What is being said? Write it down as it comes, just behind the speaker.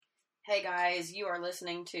Hey guys, you are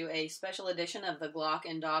listening to a special edition of the Glock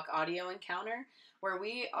and Doc audio encounter, where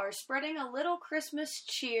we are spreading a little Christmas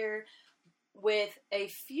cheer with a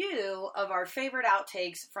few of our favorite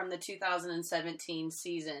outtakes from the 2017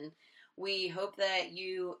 season. We hope that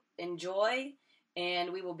you enjoy,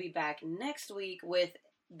 and we will be back next week with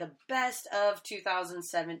the best of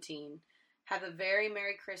 2017. Have a very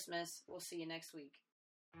Merry Christmas. We'll see you next week.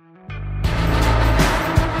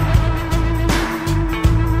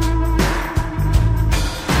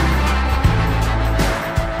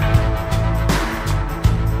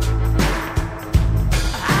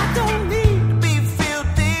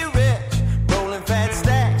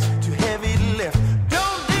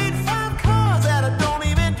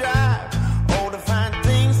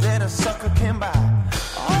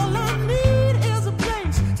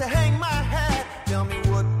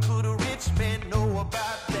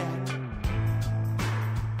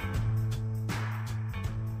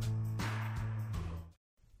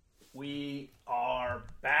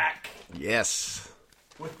 Yes.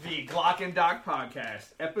 With the Glock and Doc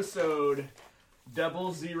podcast, episode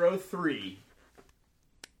 003.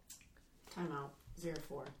 Time out.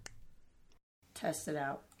 04. Test it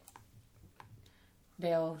out.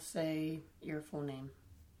 Dale, say your full name.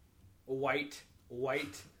 White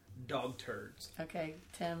dog turds. Okay,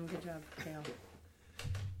 Tim, good job. Dale.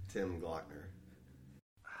 Tim Glockner.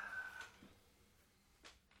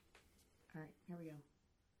 All right, here we go.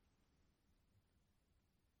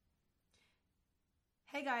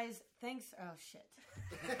 Hey guys, thanks. Oh shit.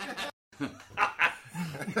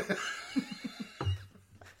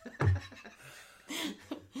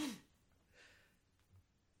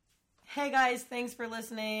 Hey guys, thanks for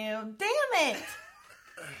listening. Damn it!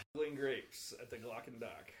 Glen Grapes at the Glock and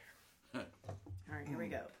Doc. All right, here we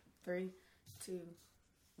go. 3, 2,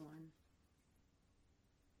 1.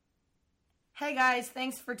 Hey guys,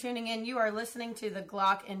 thanks for tuning in. You are listening to the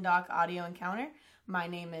Glock and Doc audio encounter. My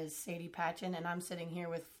name is Sadie Patchen, and I'm sitting here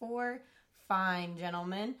with 4 fine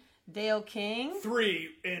gentlemen. Dale King. 3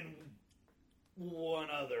 and 1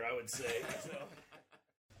 other, I would say. So.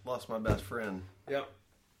 Lost my best friend. Yep.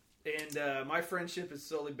 And my friendship is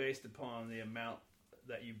solely based upon the amount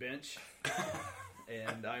that you bench.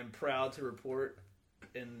 And I'm proud to report,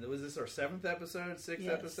 and was this our 7th episode, 6th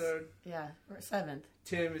episode? Yeah, or 7th.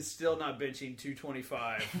 Tim is still not benching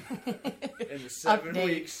 225. In the 7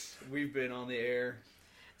 weeks we've been on the air.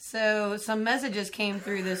 So some messages came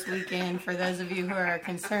through this weekend for those of you who are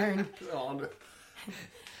concerned.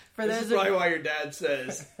 This is probably why your dad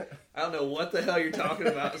says, I don't know what the hell you're talking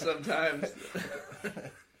about sometimes.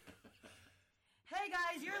 Hey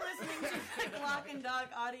guys, you're listening to the Glock and Doc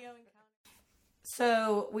audio encounter.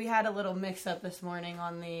 So we had a little mix-up this morning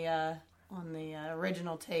on the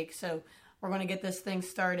original take, so we're going to get this thing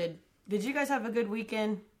started. Did you guys have a good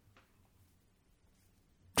weekend?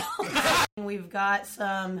 We've got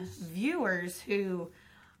some viewers who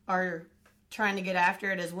are trying to get after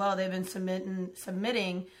it as well. They've been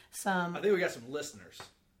submitting some... I think we got some listeners.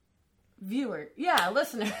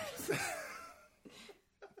 Listeners.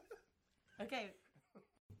 Okay.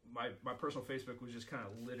 My personal Facebook was just kind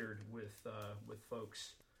of littered with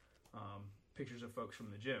folks, pictures of folks from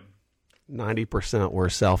the gym. 90% were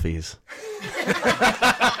selfies.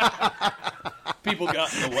 People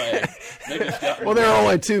got in the way. Well, there are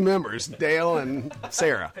only 2 members, Dale and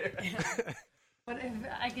Sarah. But if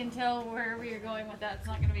I can tell where we are going with that, it's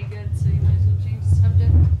not going to be good, so you might as well change the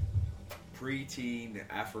subject. Preteen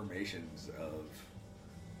affirmations of...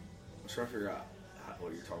 I'm trying to figure out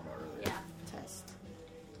what you're talking about earlier. Yeah, test.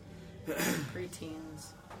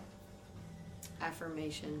 Preteens.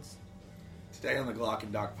 Affirmations. Today on the Glock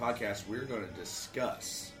and Doc podcast, we're going to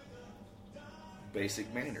discuss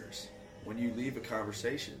basic manners. When you leave a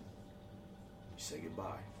conversation, you say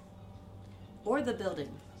goodbye. Or the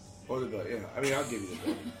building. Or the building, yeah. I mean, I'll give you the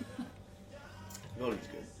building. The building's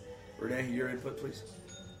good. Renee, your input, please.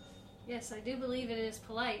 Yes, I do believe it is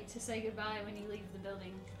polite to say goodbye when you leave the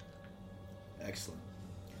building. Excellent.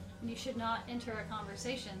 You should not enter a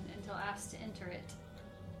conversation until asked to enter it.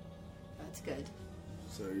 That's good.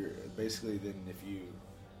 So you're basically then if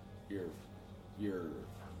you're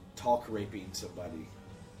talk raping somebody.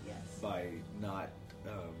 Yes. By not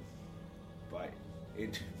by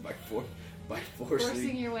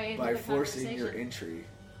forcing your way into by the forcing your conversation. entry.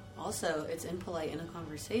 Also, it's impolite in a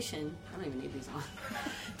conversation. I don't even need these on.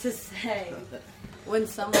 To say when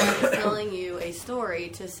someone is telling you a story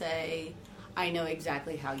to say, I know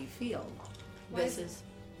exactly how you feel. Why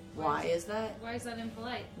is that? Why is that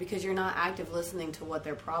impolite? Because you're not active listening to what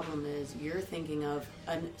their problem is. You're thinking of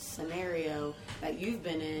a scenario that you've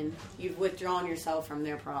been in. You've withdrawn yourself from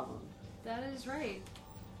their problem. That is right.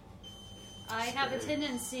 I have a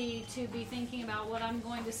tendency to be thinking about what I'm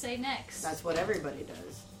going to say next That's what everybody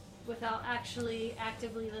does. without actually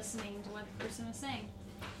actively listening to what the person is saying.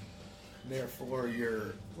 Therefore,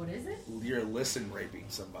 you're listen raping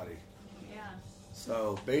somebody. Yeah.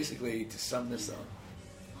 So basically, to sum this up,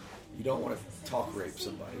 you don't want to talk rape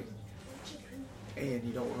somebody, and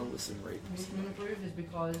you don't want to listen rape.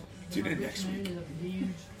 Tune in next week.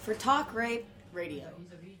 For Talk Rape Radio.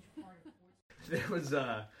 There was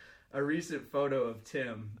a recent photo of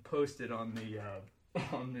Tim posted on the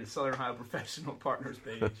Southern Ohio Professional Partners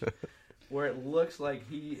page, where it looks like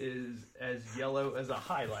he is as yellow as a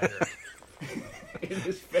highlighter in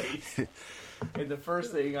his face. And the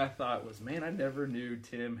first thing I thought was, man, I never knew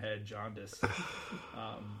Tim had jaundice.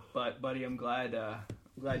 But buddy, I'm glad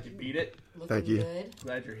you beat it. Thank you.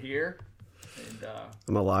 Glad you're here. And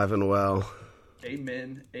I'm alive and well.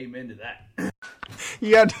 amen to that.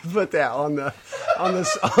 You have to put that on the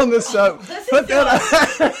soap. Put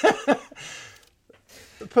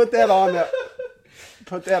that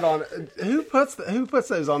on. Who puts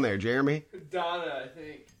those on there, Jeremy? Donna, I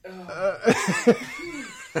think.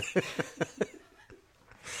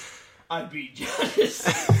 I beat jaundice.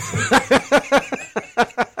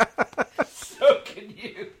 So can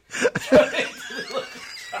you.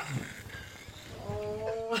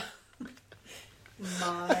 Oh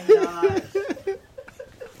my gosh.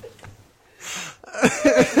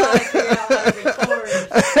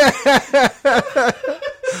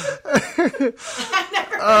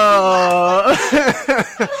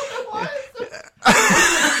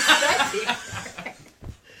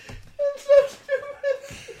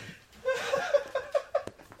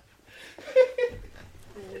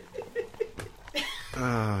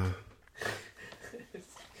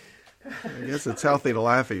 I guess it's healthy to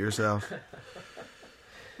laugh at yourself.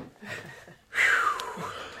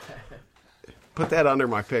 Put that under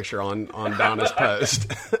my picture on Donna's post.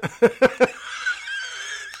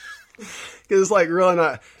 Because it's like really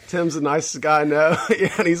not. Tim's the nicest guy I know,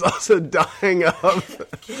 and he's also dying of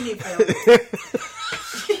Kidney failure.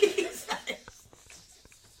 Jesus.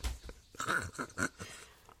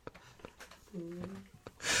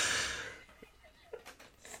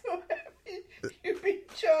 So happy you beat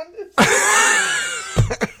jaundice.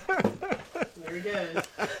 There he goes.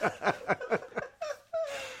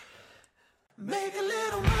 Make a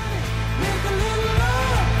little money, make a little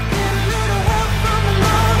love, get a little help from the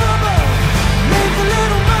Lord above. Make a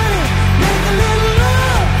little money, make a little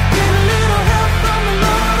love, get a little help from the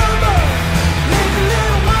Lord above. Make a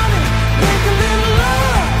little money, make a little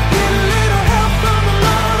love, get a little help from the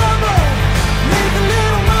Lord above. Make a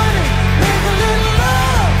little money, make a little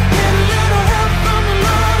love, get a little help from the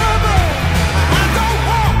Lord above. I don't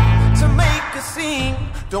want to make a scene,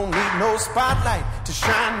 don't need no spotlight to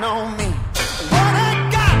shine on me. What I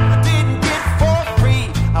got, I didn't get for free.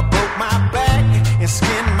 I broke my back and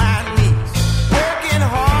skinned my knees. Working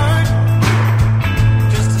hard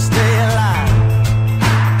just to stay alive.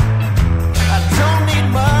 I don't need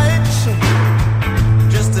much,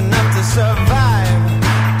 just enough to survive.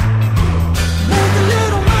 Make a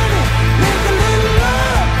little money, make a little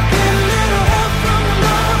love, get a little help from the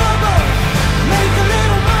Lord above. Make a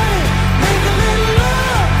little money, make a little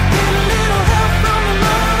love, get a little help from the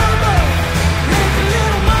Lord above. Make a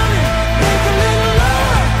little money, make a little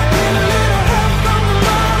love, get a little help from the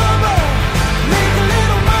Lord above. Make a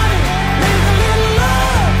little money, make a little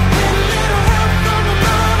love, get a little help from the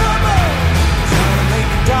Lord above. Trying to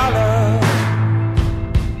make a dollar,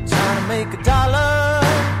 trying to make a dollar,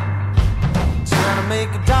 trying to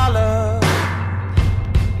make a dollar,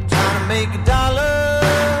 trying to make a dollar.